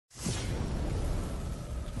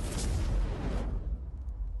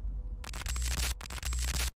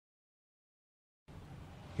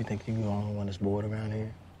You think you're the only one that's bored around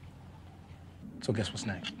here? So guess what's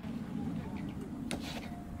next?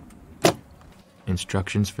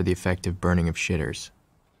 Instructions for the effective burning of shitters.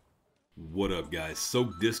 What up, guys?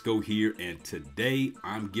 Soak Disco here, and today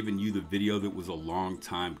I'm giving you the video that was a long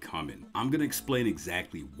time coming. I'm gonna explain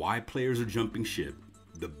exactly why players are jumping ship,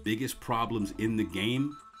 the biggest problems in the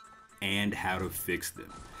game, and how to fix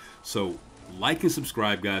them. So like and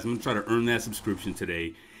subscribe, guys. I'm gonna try to earn that subscription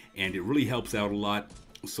today, and it really helps out a lot.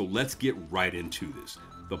 So let's get right into this.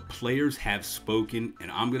 The players have spoken,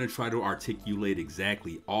 and I'm gonna try to articulate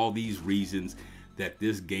exactly all these reasons that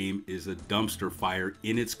this game is a dumpster fire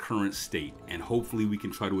in its current state, and hopefully we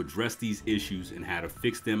can try to address these issues and how to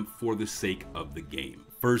fix them for the sake of the game.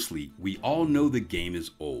 Firstly, we all know the game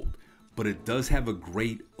is old, but it does have a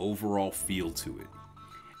great overall feel to it.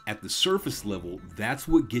 At the surface level, that's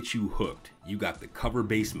what gets you hooked. You got the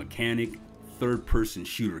cover-based mechanic, third-person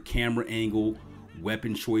shooter camera angle,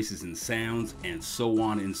 weapon choices and sounds, and so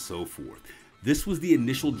on and so forth. This was the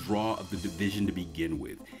initial draw of the Division to begin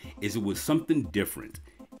with, is it was something different.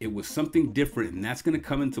 It was something different, and that's going to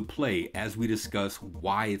come into play as we discuss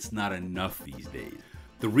why it's not enough these days.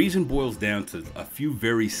 The reason boils down to a few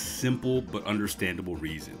very simple but understandable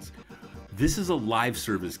reasons. This is a live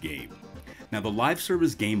service game. Now, the live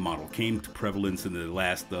service game model came to prevalence in the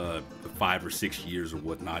last 5 or 6 years or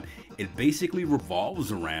whatnot. It basically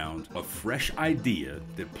revolves around a fresh idea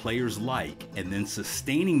that players like, and then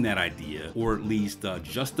sustaining that idea, or at least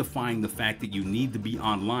justifying the fact that you need to be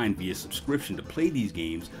online via subscription to play these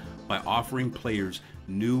games by offering players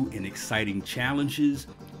new and exciting challenges,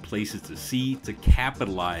 places to see, to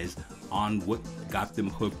capitalize on what got them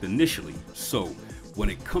hooked initially. So when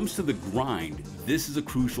it comes to the grind, this is a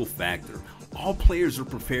crucial factor. All players are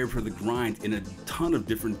prepared for the grind in a ton of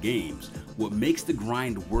different games. What makes the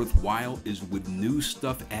grind worthwhile is with new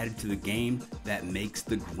stuff added to the game that makes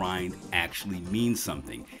the grind actually mean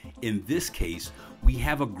something. In this case, we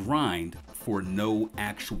have a grind for no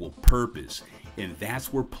actual purpose, and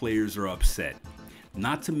that's where players are upset.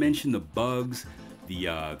 Not to mention the bugs, the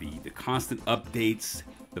constant updates,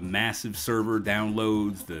 the massive server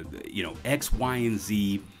downloads, the X, Y, and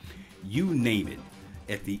Z, you name it.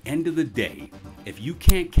 At the end of the day, if you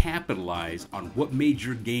can't capitalize on what made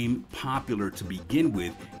your game popular to begin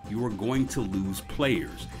with, you are going to lose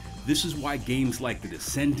players. This is why games like The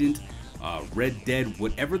Descendant, Red Dead,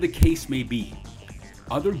 whatever the case may be,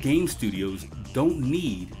 other game studios don't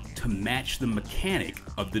need to match the mechanic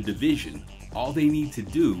of the Division. All they need to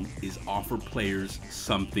do is offer players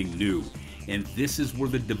something new. And this is where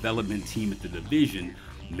the development team at the Division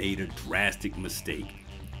made a drastic mistake.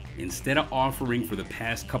 Instead of offering for the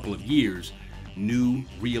past couple of years new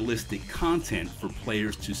realistic content for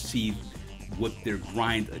players to see what their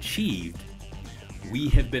grind achieved, we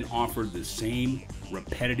have been offered the same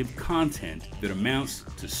repetitive content that amounts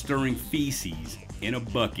to stirring feces in a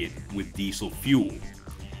bucket with diesel fuel.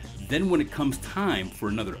 Then when it comes time for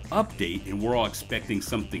another update and we're all expecting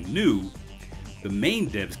something new, the main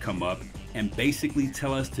devs come up and basically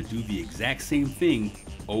tell us to do the exact same thing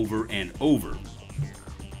over and over.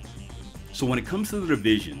 So when it comes to the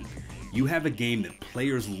Division, you have a game that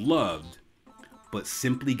players loved but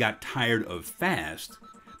simply got tired of fast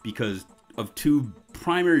because of two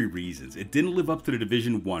primary reasons. It didn't live up to the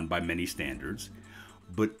Division 1 by many standards,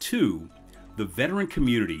 but 2, the veteran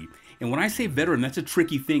community. And when I say veteran, that's a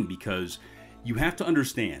tricky thing because you have to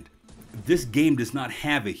understand this game does not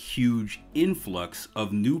have a huge influx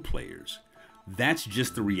of new players. That's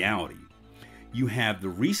just the reality. You have the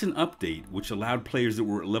recent update, which allowed players that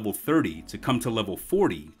were at level 30 to come to level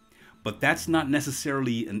 40, but that's not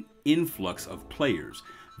necessarily an influx of players.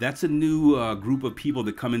 That's a new group of people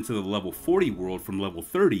that come into the level 40 world from level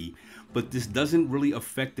 30, but this doesn't really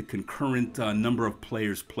affect the concurrent number of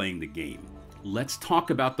players playing the game. Let's talk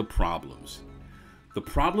about the problems. The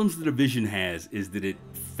problems the Division has is that it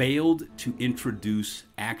failed to introduce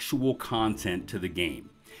actual content to the game.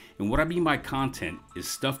 And what I mean by content is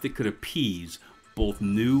stuff that could appease both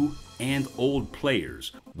new and old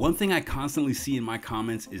players. One thing I constantly see in my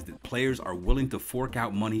comments is that players are willing to fork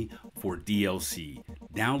out money for DLC,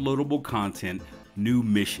 downloadable content, new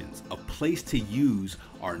missions, a place to use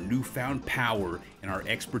our newfound power and our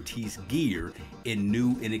expertise gear in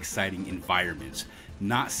new and exciting environments,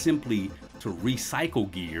 not simply to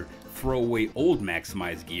recycle gear, throw away old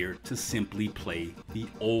maximized gear to simply play the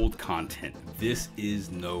old content. This is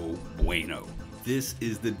no bueno. This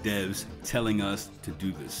is the devs telling us to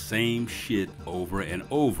do the same shit over and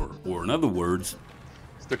over, or in other words,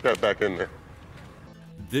 stick that back in there.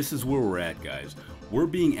 This is where we're at, guys. We're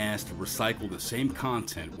being asked to recycle the same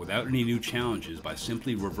content without any new challenges by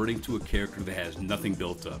simply reverting to a character that has nothing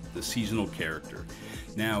built up, the seasonal character.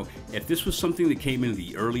 Now, if this was something that came in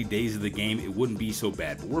the early days of the game, it wouldn't be so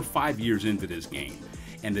bad, but we're 5 years into this game,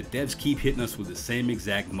 and the devs keep hitting us with the same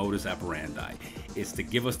exact modus operandi. It's to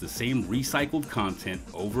give us the same recycled content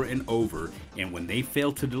over and over, and when they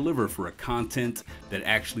fail to deliver for a content that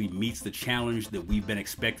actually meets the challenge that we've been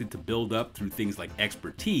expected to build up through things like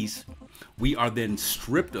expertise, we are then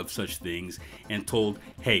stripped of such things and told,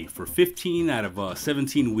 hey, for 15 out of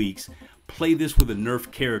 17 weeks, play this with a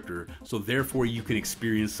nerfed character, so therefore you can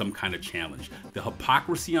experience some kind of challenge. The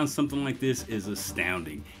hypocrisy on something like this is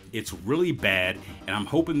astounding. It's really bad, and I'm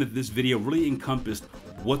hoping that this video really encompassed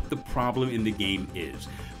what the problem in the game is,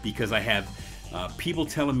 because I have people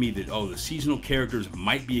telling me that, oh, the seasonal characters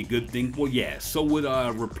might be a good thing. Well, yeah, so would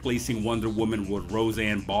replacing Wonder Woman with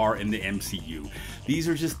Roseanne Barr in the MCU. These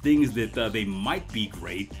are just things that they might be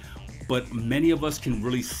great, but many of us can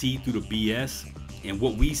really see through the BS. And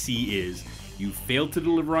what we see is you fail to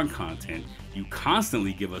deliver on content, you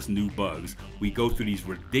constantly give us new bugs, we go through these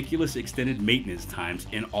ridiculous extended maintenance times,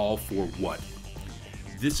 and all for what?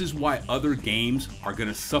 This is why other games are going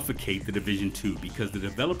to suffocate The Division 2, because the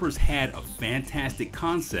developers had a fantastic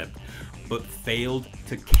concept but failed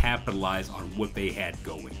to capitalize on what they had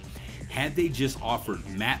going. Had they just offered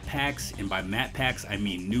map packs, and by map packs I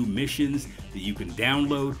mean new missions that you can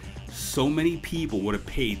download, so many people would have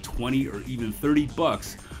paid 20 or even 30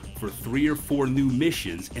 bucks for 3 or 4 new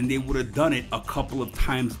missions, and they would have done it a couple of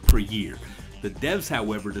times per year. The devs,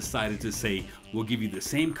 however, decided to say, we'll give you the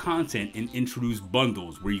same content and introduce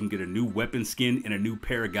bundles where you can get a new weapon skin and a new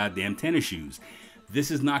pair of goddamn tennis shoes.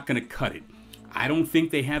 This is not going to cut it. I don't think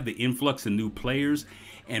they have the influx of new players,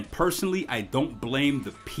 and personally, I don't blame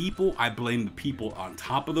the people. I blame the people on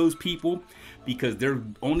top of those people, because they're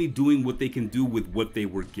only doing what they can do with what they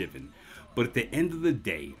were given. But at the end of the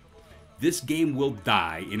day, this game will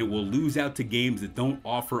die, and it will lose out to games that don't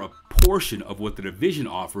offer a portion of what the Division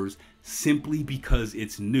offers simply because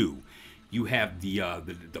it's new. You have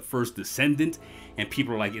the first Descendant, and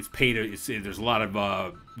people are like, it's paid. There's a lot of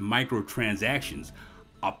microtransactions.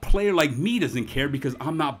 A player like me doesn't care because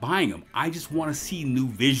I'm not buying them. I just want to see new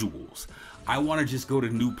visuals. I want to just go to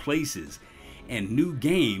new places, and new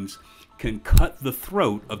games can cut the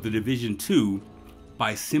throat of The Division 2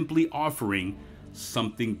 by simply offering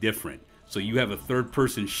something different. So you have a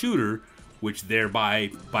third-person shooter, which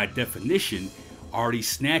thereby, by definition, already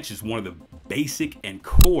snatches one of the basic and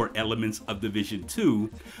core elements of Division 2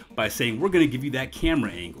 by saying, we're going to give you that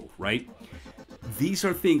camera angle, right? These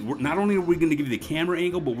are things, not only are we going to give you the camera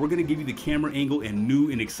angle, but we're going to give you the camera angle in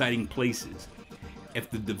new and exciting places.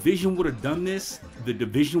 If the Division would have done this, the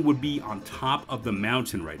Division would be on top of the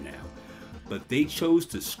mountain right now. But they chose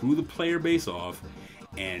to screw the player base off,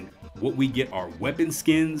 and what we get are weapon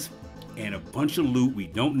skins and a bunch of loot we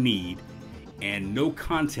don't need, and no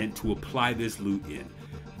content to apply this loot in.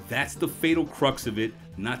 That's the fatal crux of it,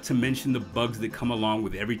 not to mention the bugs that come along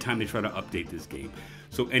with every time they try to update this game.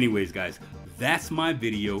 So anyways, guys, that's my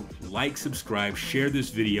video. Like, subscribe, share this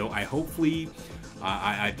video. I hopefully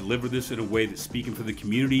I deliver this in a way that's speaking for the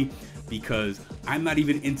community, because I'm not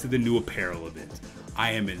even into the new apparel event.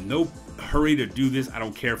 I am in no hurry to do this. I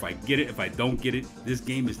don't care if I get it, if I don't get it. This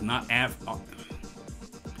game is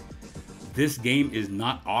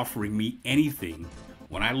not offering me anything.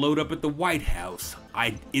 When I load up at the White House,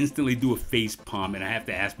 I instantly do a face palm, and I have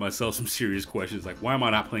to ask myself some serious questions like, why am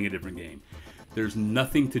I not playing a different game? There's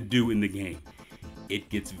nothing to do in the game. It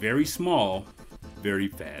gets very small very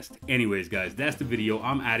fast. Anyways, guys, that's the video.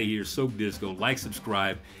 I'm out of here. Soak Disco. Like,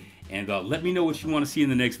 subscribe, and let me know what you want to see in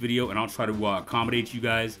the next video, and I'll try to accommodate you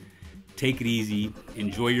guys. Take it easy.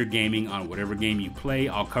 Enjoy your gaming on whatever game you play.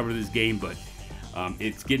 I'll cover this game, but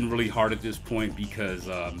it's getting really hard at this point because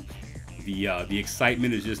the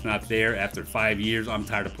excitement is just not there. After 5 years, I'm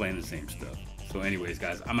tired of playing the same stuff. So anyways,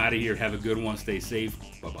 guys, I'm out of here. Have a good one. Stay safe.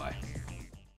 Bye-bye.